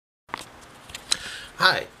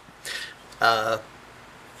Hi.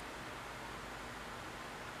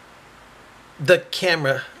 The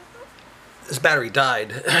camera's battery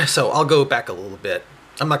died, so I'll go back a little bit.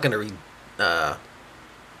 I'm not going to read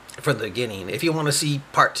from the beginning. If you want to see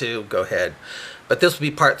part 2, go ahead. But this will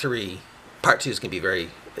be part 3. Part 2 is going to be very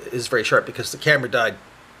short because the camera died.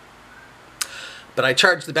 But I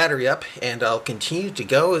charged the battery up, and I'll continue to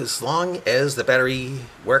go as long as the battery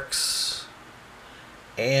works.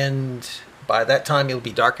 And by that time, it'll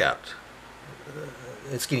be dark out.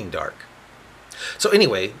 It's getting dark. So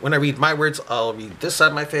anyway, when I read my words, I'll read this side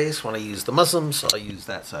of my face. When I use the Muslims, I'll use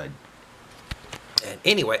that side. And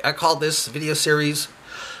anyway, I call this video series,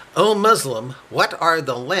 "O Muslim, what are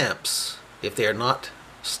the lamps if they are not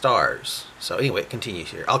stars?" So anyway, continue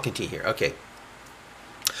here. I'll continue here. Okay.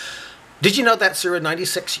 Did you know that Surah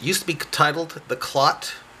 96 used to be titled The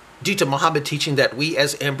Clot? Due to Muhammad teaching that we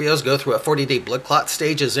as embryos go through a 40-day blood clot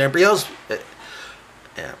stage as embryos.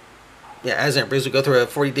 As embryos we go through a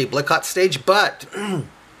 40-day blood clot stage, but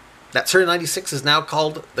that Surah 96 is now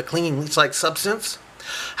called the clinging leech-like substance.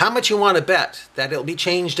 How much you want to bet that it'll be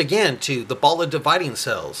changed again to the ball of dividing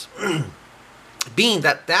cells? Being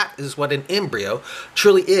that that is what an embryo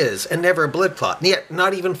truly is, and never a blood clot, yet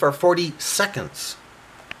not even for 40 seconds.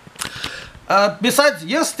 Besides,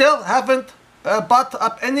 you still haven't brought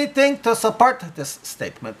up anything to support this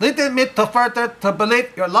statement, leading me to further to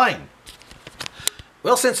believe you're lying.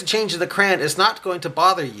 Well, since the change of the Koran is not going to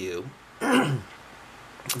bother you,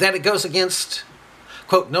 that it goes against,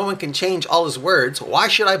 quote, no one can change all his words, why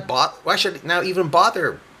should it now even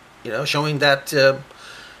bother, showing that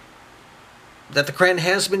that the Koran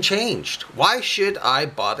has been changed? Why should I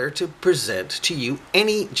bother to present to you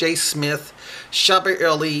any J. Smith, Shabir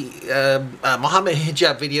Ali, Muhammad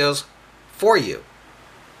Hijab videos for you?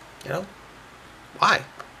 Why?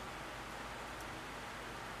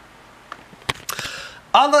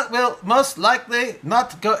 Allah will most likely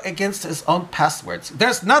not go against his own past words.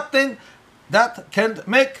 There's nothing that can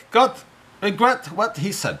make God regret what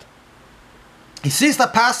he said. He sees the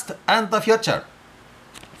past and the future.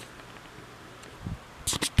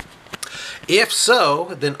 If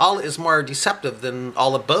so, then Allah is more deceptive than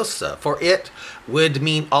Allah boasts of, for it would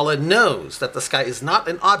mean Allah knows that the sky is not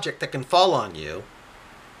an object that can fall on you,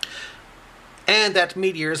 and that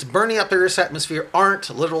meteors burning up the Earth's atmosphere aren't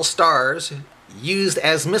literal stars used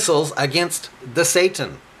as missiles against the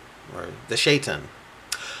Satan, or the Shaitan.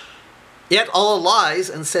 Yet Allah lies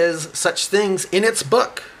and says such things in its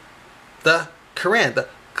book, the Koran, the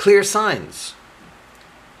clear signs.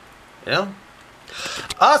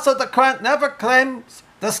 Also, the Quran never claims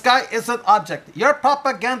the sky is an object. Your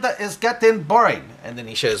propaganda is getting boring. And then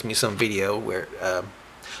he shows me some video where,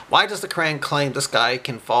 why does the Quran claim the sky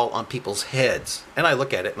can fall on people's heads? And I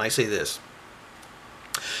look at it and I say this: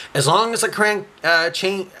 as long as the Quran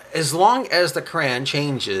changes, as long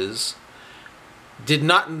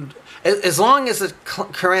as the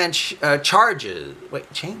Quran charges,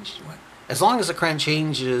 as long as the Quran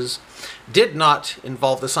changes did not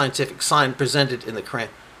involve the scientific sign presented in the Quran.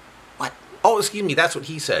 What? Oh, excuse me, that's what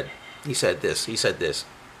he said. He said this.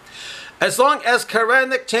 As long as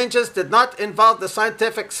Quranic changes did not involve the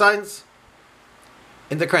scientific signs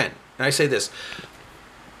in the Quran. And I say this.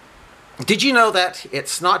 Did you know that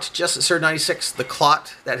it's not just Surah 96, the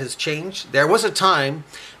clot, that has changed? There was a time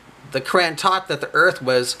the Quran taught that the earth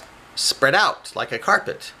was spread out like a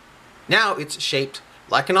carpet. Now it's shaped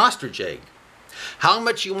like an ostrich egg. How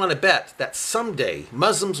much you want to bet that someday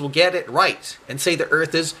Muslims will get it right and say the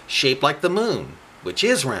earth is shaped like the moon, which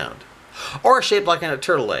is round, or shaped like a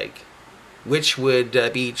turtle egg, which would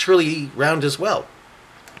be truly round as well?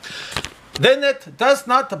 Then it does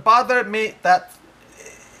not bother me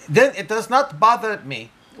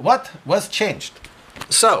what was changed.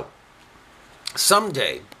 So,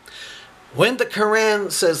 someday, when the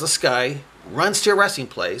Quran says the sky runs to a resting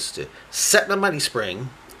place to set in a muddy spring,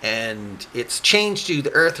 and it's changed to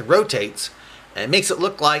the earth rotates and makes it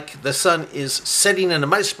look like the sun is setting in a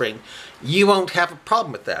muddy spring, you won't have a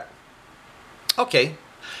problem with that. Okay.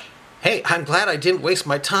 Hey, I'm glad I didn't waste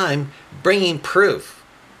my time bringing proof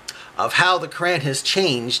of how the Quran has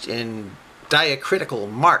changed in diacritical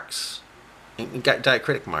marks,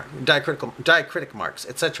 diacritic marks,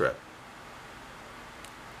 etc.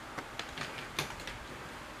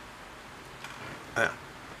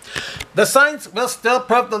 The signs will still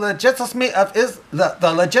prove the legitimacy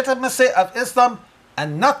of Islam,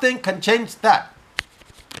 and nothing can change that.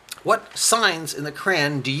 What signs in the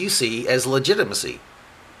Quran do you see as legitimacy?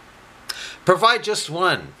 Provide just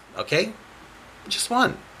one, okay? Just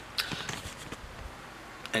one.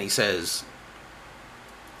 And he says,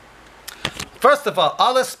 first of all,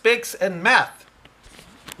 Allah speaks in math.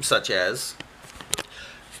 such as,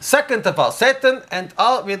 second of all, Satan and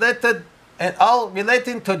all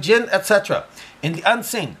relating to jinn, etc. In the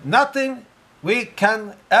unseen, nothing we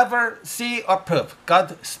can ever see or prove.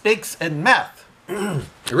 God speaks in math.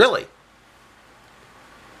 Really?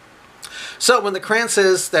 So when the Quran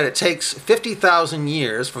says that it takes 50,000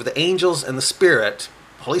 years for the angels and the Spirit,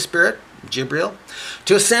 Holy Spirit, Jibril,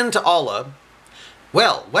 to ascend to Allah,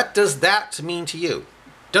 well, what does that mean to you?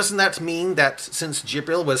 Doesn't that mean that since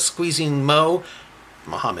Jibril was squeezing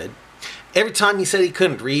Muhammad, every time he said he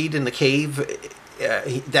couldn't read in the cave,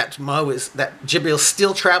 that Jibril's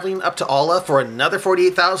still traveling up to Allah for another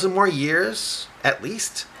 48,000 more years, at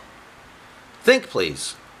least? Think,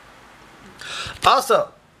 please.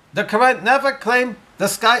 Also, the Quran never claimed the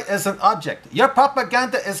sky is an object. Your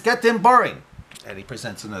propaganda is getting boring. And he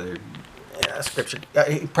presents another scripture.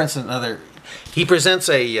 He presents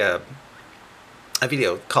a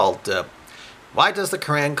video called "Why Does the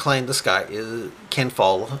Quran Claim the Sky Can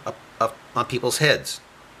Fall up on People's Heads?"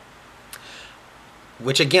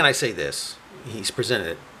 Which again, I say this. He's presented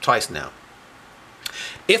it twice now.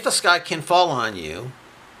 If the sky can fall on you,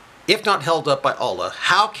 if not held up by Allah,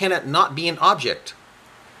 how can it not be an object?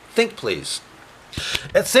 Think, please.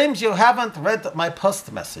 It seems you haven't read my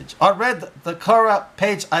post message or read the Koran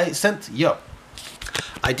page I sent you.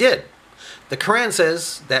 I did. The Quran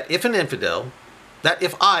says that if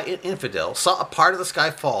I, an infidel, saw a part of the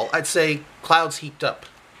sky fall, I'd say clouds heaped up.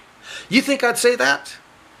 You think I'd say that?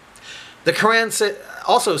 The Quran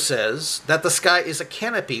also says that the sky is a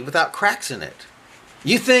canopy without cracks in it.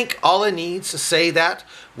 You think Allah needs to say that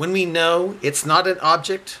when we know it's not an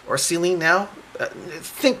object or ceiling now?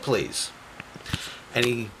 Think, please. And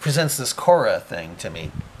he presents this Koran thing to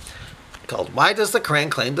me called, "Why Does the Quran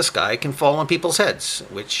Claim the Sky Can Fall on People's Heads?"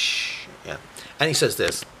 And he says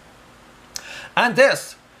this. And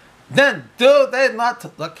this, then do they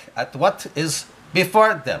not look at what is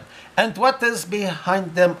before them and what is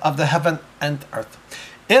behind them of the heaven and earth?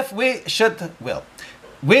 If we should will,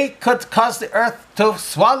 we could cause the earth to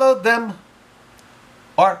swallow them,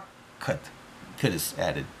 or could is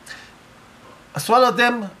added, swallow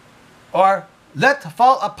them, or let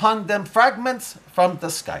fall upon them fragments from the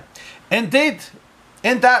sky. Indeed,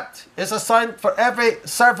 in that is a sign for every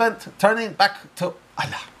servant turning back to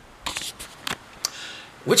Allah.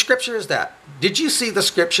 Which scripture is that? Did you see the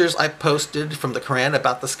scriptures I posted from the Quran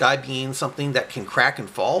about the sky being something that can crack and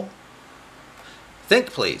fall?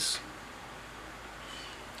 Think, please.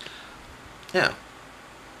 Yeah.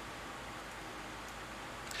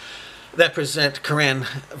 That present Quran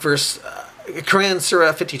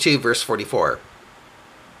Surah 52, verse 44.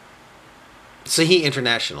 Sahih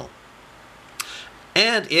International.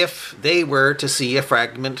 And if they were to see a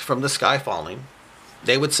fragment from the sky falling,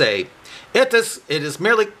 they would say, it is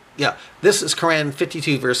merely, this is Quran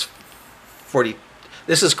 52, verse 40.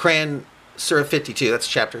 This is Quran Surah 52, that's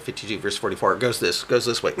chapter 52, verse 44. It goes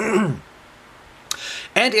this way.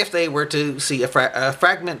 And if they were to see a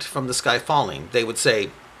fragment from the sky falling, they would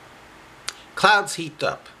say, clouds heaped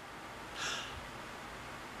up.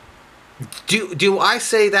 Do I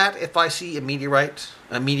say that if I see a meteor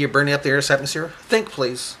burning up the Earth's atmosphere? Think,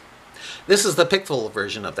 please. This is the pictorial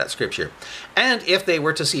version of that scripture. And if they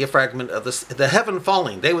were to see a fragment of the heaven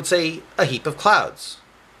falling, they would say a heap of clouds.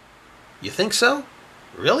 You think so?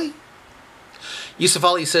 Really? Yusuf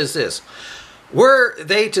Ali says this. Were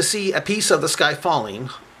they to see a piece of the sky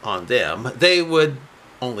falling on them, they would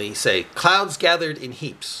only say clouds gathered in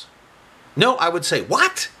heaps. No, I would say,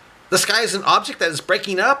 what? The sky is an object that is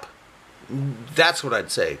breaking up? That's what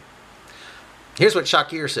I'd say. Here's what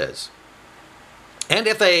Shakir says. And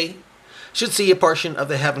if they should see a portion of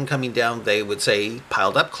the heaven coming down, they would say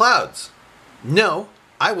piled up clouds. No,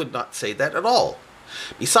 I would not say that at all.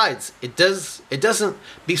 Besides, if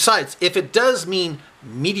it does mean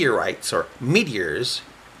meteorites or meteors,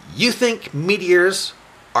 you think meteors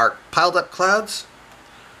are piled up clouds?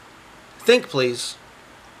 Think, please.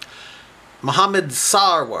 Muhammad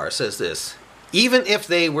Sarwar says this. Even if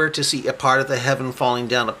they were to see a part of the heaven falling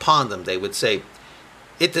down upon them, they would say,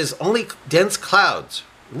 it is only dense clouds.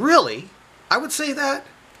 Really? I would say that.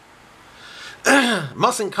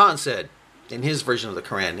 Muslim Khan said, in his version of the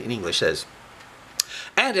Quran, in English, says,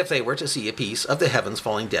 and if they were to see a piece of the heavens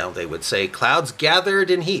falling down, they would say, clouds gathered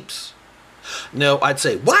in heaps. No, I'd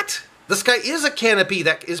say, what? The sky is a canopy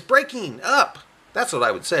that is breaking up. That's what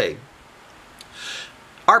I would say.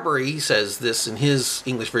 Arbery says this in his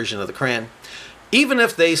English version of the Quran. Even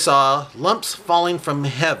if they saw lumps falling from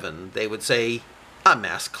heaven, they would say, a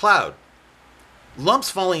mass cloud. Lumps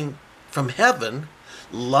falling from heaven?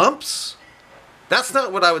 Lumps? That's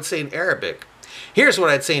not what I would say in Arabic. Here's what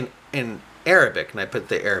I'd say in Arabic, and I put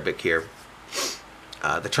the Arabic here.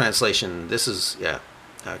 The translation, this is, yeah,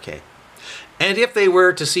 okay. And if they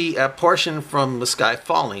were to see a portion from the sky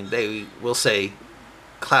falling, they will say,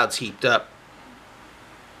 clouds heaped up.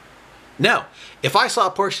 No, if I saw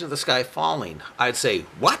a portion of the sky falling, I'd say,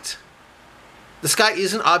 what? The sky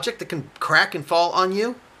is an object that can crack and fall on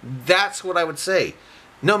you? That's what I would say.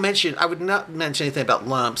 No mention, I would not mention anything about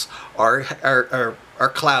lumps or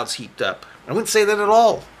clouds heaped up. I wouldn't say that at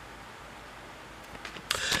all.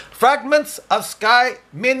 Fragments of sky,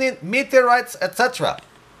 meteorites, etc.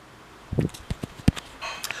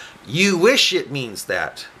 You wish it means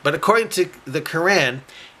that, but according to the Koran,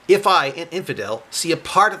 if I, an infidel, see a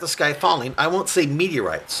part of the sky falling, I won't say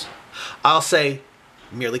meteorites. I'll say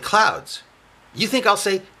merely clouds. You think I'll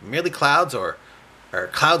say merely clouds or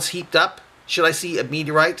clouds heaped up? Should I see a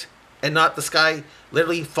meteorite and not the sky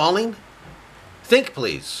literally falling? Think,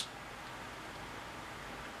 please.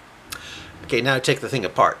 Okay, now take the thing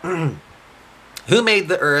apart. Who made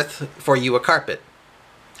the earth for you a carpet,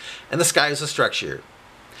 and the sky is a structure,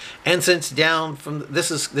 and sent down from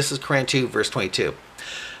this is Koran 2 verse 22.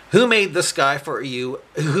 Who made the sky for you?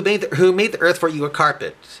 Who made the earth for you a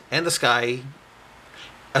carpet, and the sky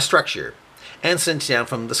a structure, and sent down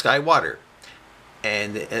from the sky water,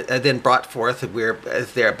 and then brought forth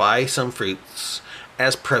thereby some fruits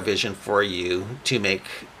as provision for you to make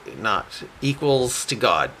not equals to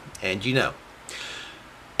God, and you know.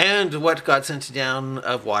 And what God sent down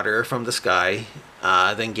of water from the sky,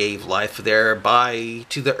 then gave life thereby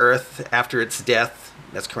to the earth after its death.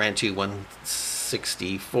 That's Koran 2,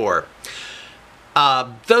 164.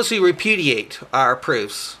 Those who repudiate our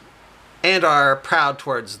proofs and are proud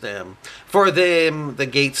towards them, for them the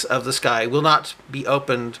gates of the sky will not be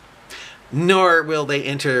opened, nor will they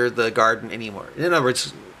enter the garden anymore. In other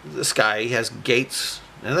words, the sky has gates.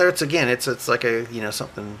 In other words, again, it's like a,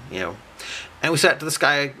 something, And we sat to the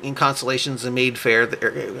sky in constellations and made fair.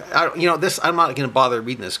 This, I'm not going to bother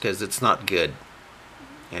reading this because it's not good.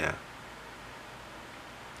 Yeah.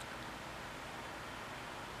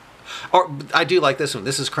 Or I do like this one.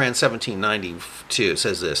 This is Koran 1792. It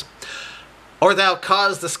says this. Or thou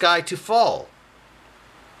cause the sky to fall.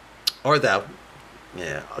 Or thou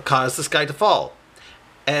cause the sky to fall.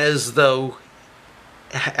 As you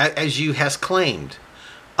hast claimed.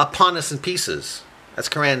 Upon us in pieces. That's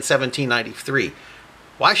Koran 1793.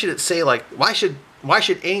 Why should it say why should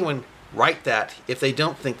anyone write that if they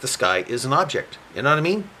don't think the sky is an object? You know what I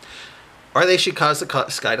mean? Or they should cause the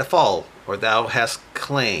sky to fall, or thou hast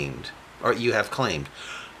claimed, or you have claimed,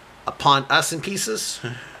 upon us in pieces.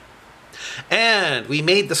 And we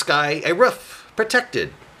made the sky a roof, a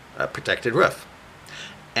protected roof.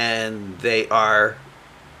 And they are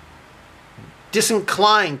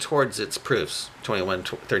disinclined towards its proofs.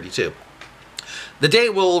 21:32. The day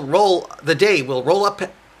will roll up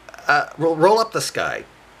the sky,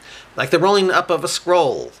 like the rolling up of a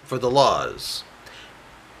scroll for the laws.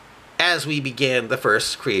 As we began the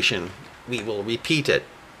first creation, we will repeat it.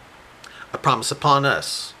 A promise upon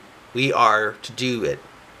us. We are to do it.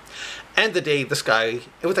 And the day the sky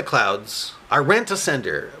with the clouds are rent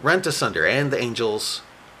asunder, and the angels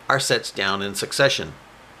are set down in succession.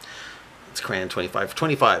 It's Koran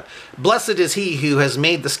 25:25. Blessed is he who has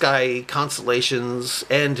made the sky constellations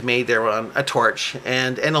and made thereon a torch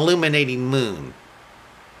and an illuminating moon.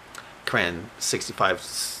 Koran 25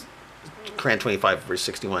 verse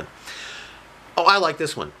 61. Oh, I like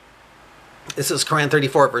this one. This is Koran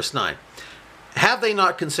 34 verse 9. Have they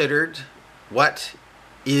not considered what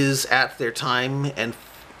is at their time and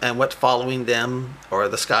what following them, or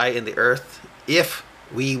the sky and the earth, if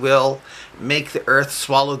we will make the earth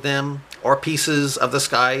swallow them, or pieces of the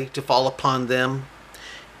sky to fall upon them,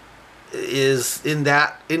 is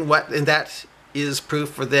that is proof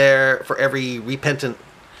for every repentant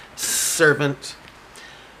servant,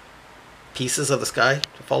 pieces of the sky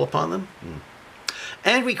to fall upon them?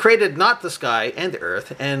 And we created not the sky and the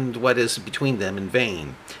earth and what is between them in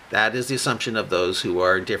vain. That is the assumption of those who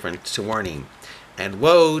are indifferent to warning. And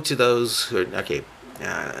woe to those who are, okay.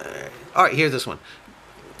 All right, here's this one.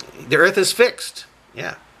 The earth is fixed.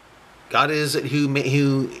 Yeah. God is who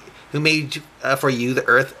made for you the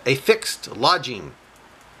earth a fixed lodging.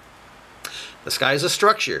 The sky is a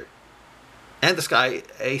structure. And the sky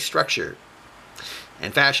a structure.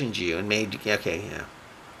 And fashioned you and made, okay, yeah.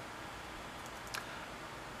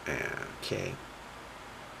 Okay.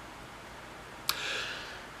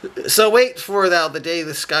 So wait for thou the day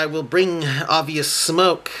the sky will bring obvious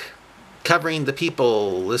smoke covering the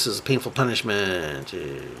people. This is a painful punishment.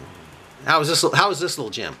 How is this little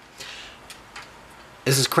gem?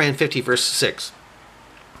 This is Koran 50 verse 6.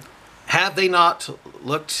 Have they not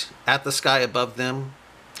looked at the sky above them,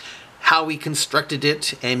 how we constructed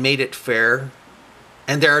it and made it fair,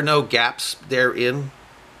 and there are no gaps therein?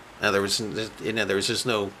 There was just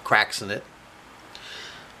no cracks in it.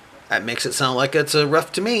 That makes it sound like it's a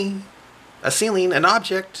roof to me, a ceiling, an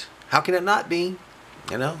object. How can it not be?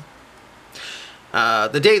 You know.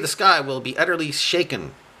 The day the sky will be utterly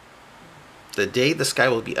shaken. The day the sky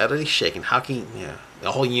will be utterly shaken. How can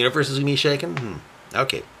the whole universe is going to be shaken?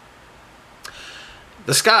 Okay.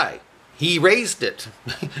 The sky, he raised it.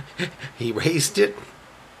 He raised it.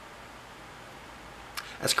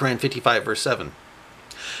 That's Koran 55 verse 7.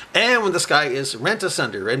 And when the sky is rent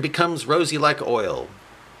asunder and becomes rosy like oil,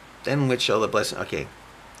 then which shall the blessing... Okay.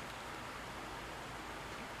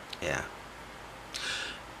 Yeah.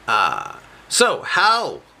 So,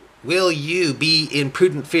 how will you be in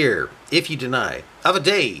prudent fear if you deny of a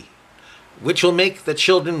day which will make the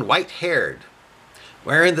children white-haired,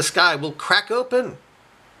 wherein the sky will crack open?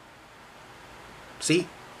 See?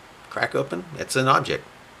 Crack open. It's an object.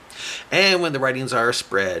 And when the writings are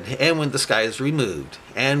spread, and when the sky is removed,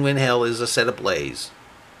 and when hell is set ablaze.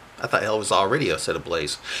 I thought hell was already set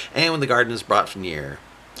ablaze. And when the garden is brought near.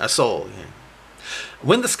 A soul. Yeah.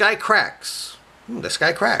 When the sky cracks. The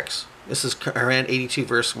sky cracks. This is Koran 82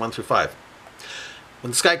 verse 1 through 5.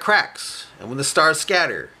 When the sky cracks, and when the stars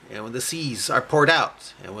scatter, and when the seas are poured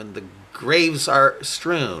out, and when the graves are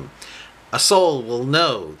strewn, a soul will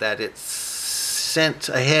know that it's sent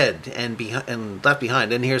ahead and left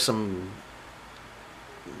behind. And here's some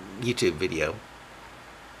YouTube video.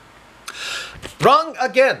 Wrong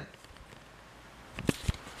again.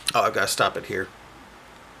 Oh, I've got to stop it here.